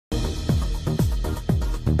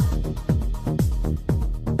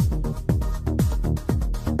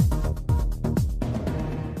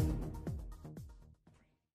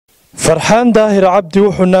farxaan daahir cabdi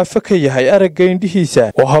wuxuu naafa ka yahay aragga indhihiisa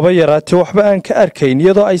oo haba yaraatee waxba aan ka arkayn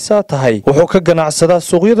iyadoo ay saa tahay wuxuu ka ganacsadaa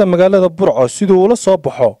suuqyada magaalada Burco sidoo ula soo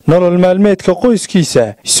baxo nolol maalmeedka qoyskiisa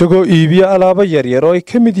isagoo iibiya alaabo yaryar oo ay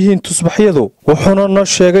ka mid yihiin tusbaxyadu wuxuuna noo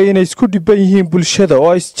sheegay inay isku dhiban yihiin bulshada oo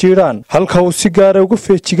ay isjiiraan halka uu si gaar ah uga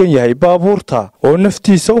feejigan yahay baabuurta oo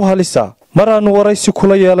naftiisa u halisa maraan waraysi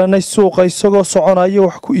kula yeelanay suuqa isagoo soconaya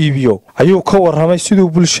wax ku iibiyo ayuu ka waramay sidoo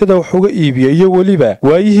bulshada wax uga iibiyo iyo waliba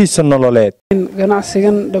waayihiisa nololeed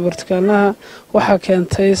ganacsigan dhabartukaanaha waxa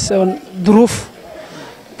keentay duruuf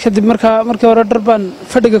kadib markii hore darbaan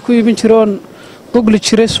fadhiga ku iibin jiroon gogli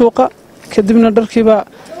jiray suuqa kadibna dharkiiba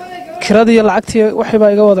kiradii iyo lacagtii waxiba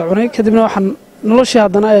iga wada cunay kadibna waxaan noloshii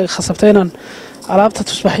hadana ay khasabtay inaan alaabta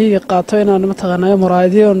tusbaxii qaato inaan mataqaanaa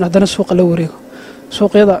muraadiyo hadana suuqa la wareego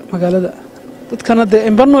suuqyada magaalada dadkana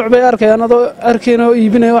inba nooc bay arkayaan adoo arkeen oo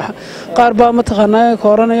iibinay wax qaar baa mataqaanaa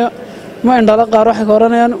kooranaya ma indhala qaar wax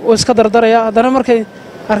kooranayaan oo iska dardaraya hadana markay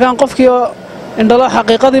arkaan qofkii oo indhala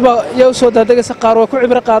xaqiiqadii ba yaa soo daadagaysa qaar waa ku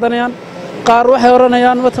cibra qaadanayaan qaar waxay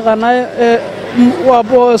oranayaan mataqaanaa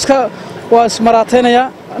waa ismaraateynaya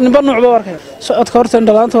inba nooc bay arkay socodka horta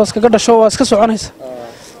indhalaanta waa iska dhasho waa iska soconaysa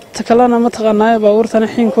takalana mataqaanaa baabuurtana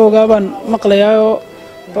xiinkooga baan maqlayaa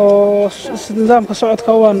oo nidaamka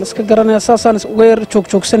socodka waan iska garanaya saasaan uga yar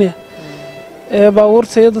joogsanaya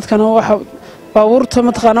baabuurta iyo dadkana waxa baabuurta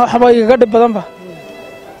mataqaanaa waxba iga dhib badan ba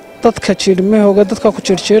dadka jiirmahooga dadka ku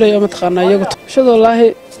jiirjiiraya mataqaanaa iyagu shado wallaahi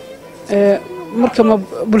marka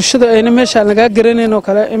bulshada ayna meesha laga garaneyn oo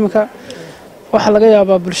kale iminka waxa laga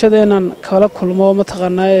yaabaa bulshada inaan kala kulmo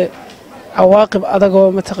mataqaanaa cawaaqib adag oo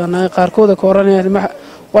mataqaanaa qaarkood ka oranayaan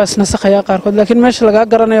waa isnasaqaya qaarkood laakiin meesha laga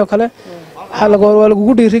garanayo kale waa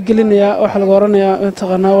lagugu dhiirigelinayaa waxa laga oranayaa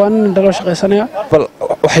mataqaanaa waa nin dhalo shaqaysanaya bal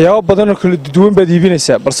waxyaabo badan oo kala duwan baad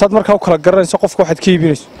iibinaysaa balsaad markaa u kala garanayso qofka waxaad ka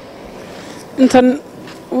iibinayso intan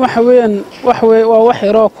waxa weeyaan waa wax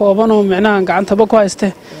yar oo kooban oo macnaha gacantaba ku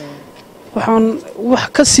haystay waxaan wax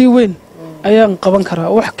ka sii weyn ayaan qaban karaa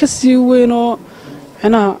wax ka sii weyn oo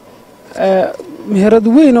macnaha meherad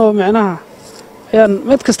weyn oo macnaha ayaan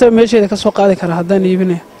mid kasta meesheeda ka soo qaadi karaa haddaan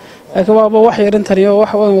iibinayo laakiin waaba wax yar intan iyo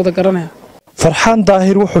wax waan wada garanaya farxaan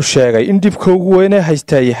daahir wuxuu sheegay in dibka ugu weyn ee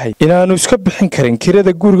haystaa yahay inaanu iska bixin karin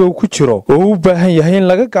kirada guriga uu ku jiro oo uu u baahan yahay in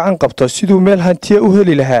laga gacan qabto sidoo meel hantiya u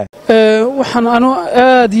heli lahaa waxaan anu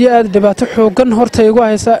aad iyo aad dhibaato xoogan horta igu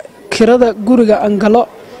haysa kirada guriga aan galo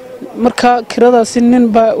marka kiradaasi nin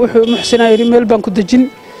baa wuxuu muxsinayay meel baan ku dajin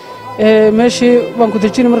meeshii baan ku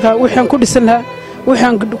dajin marka waxaan ku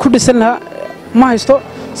dhisan lahaa ma haysto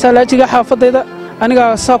salaajiga xaafadayda aniga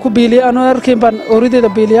saa ku biiliya aan arkayn baan oorideeda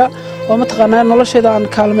biiliya oo mataqaanaa nolosheeda aan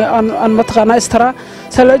kaalmay aan mataqaanaa istara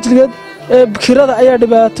salaajigeed kirada ayaa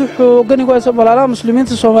dhibaato xoogan igu hayso walaalaha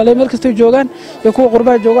muslimiinta Soomaaliyeed meel kasta joogan iyo kuwa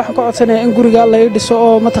qurbaha jooga waxaan ka codsanayaa in guriga la dhiso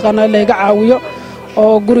oo mataqaanaa la iga caawiyo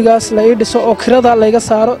oo gurigaas la dhiso oo kirada la iga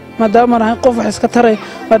saaro maadaama aan qof wax iska taray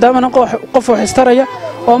maadaama aan qof wax istaraya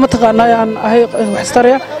oo mataqaanaa aan ahay wax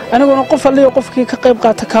istaraya aniguna qof aliyo qofkii ka qayb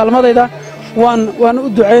qaata kaalmadayda waan u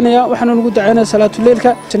duceynayaa waxaan ugu duceynayaa salaatu leelka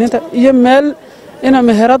jiniinta iyo meel ina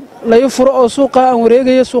meherad la furo oo suuqa aan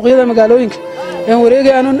wareegayo suuqyada magaalooyinka aan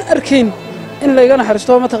wareegay aan arkayn in la iga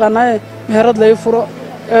naxariisto mataqaanaa meherad la furo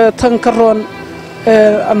tan ka roon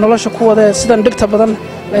aan nolosha ku wada sidan dhigta badan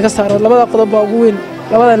laga saaro labada qodob baa ugu weyn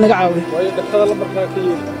labada naga caawiyo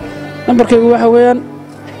nambarkaygu waxa weeyaan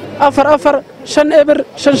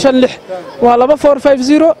 44556 waa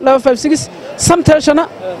 2450 samteeshana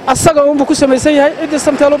asaga uu ku samaysan yahay cid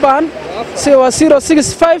samteel u baahan si waa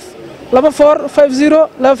 065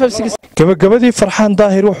 gabagabadii farxaan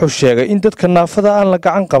daahir wuxuu sheegay in dadka naafada aan la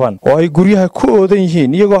gacan qaban oo ay guryaha ku oodan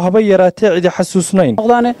yihiin iyagoo haba yaraatee cid xasuusnayn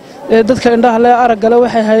dadka indhaha leh aragga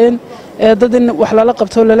waxay hayeen dad in wax la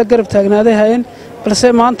qabto la garab taagnaaday hayeen balse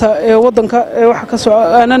maanta wadanka wax ka soo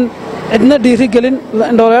aanan cidna dhiirigelin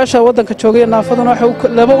indhoolayaasha wadanka joogay naafaduna waxa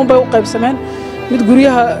laba un bay u qaybsameen mid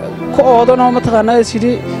guryaha ku oodan oo mataqaanaa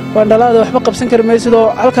sidii waan dhalaada waxba qabsan karmaysid oo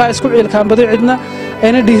halka isku ciilkaan baday cidna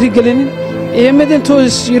ayna dhiirigelin iyo mid intuu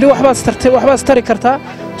yiri waxba stari kartaa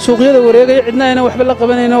suuqyada wareegay cidna ayna waxba la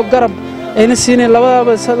qabanayno garab ayna siinay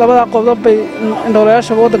labada qodob bay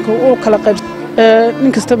indhoolayaasha wadanka u kala qayb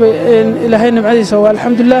nin kasta ilaahay nimcadiisa waa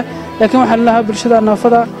alxamdulillah laakiin waxaan lahaa bulshada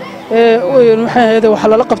naafada waxay hay'ada wax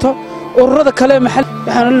la qabto ururada kale maxal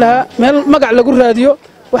waxaan lahaa meel magac lagu raadiyo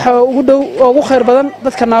waxa ugu dhow ugu khayr badan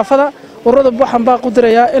dadka naafada ururada waxaan baa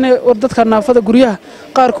qudirayaa inay dadka naafada guryaha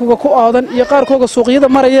qaarkooda ku aadan iyo qaarkooda suuqyada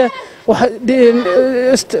maraya wax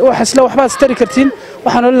isla waxba istari kartiin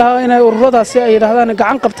waxaan lahaa inay ururadaasi ay yiraahdaan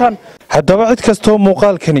gacan qabtaan haddaba cid kastoo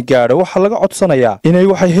muuqaalkani gaadho waxaa laga codsanayaa inay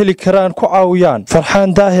waxay heli karaan ku caawiyaan Farxaan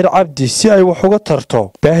Daahir Cabdi si ay wax uga tarto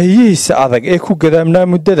baahiyihiisa adag ee ku gadaamnaa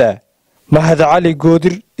muddada. Mahad Cali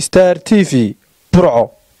Goodir, Star TV, Burco.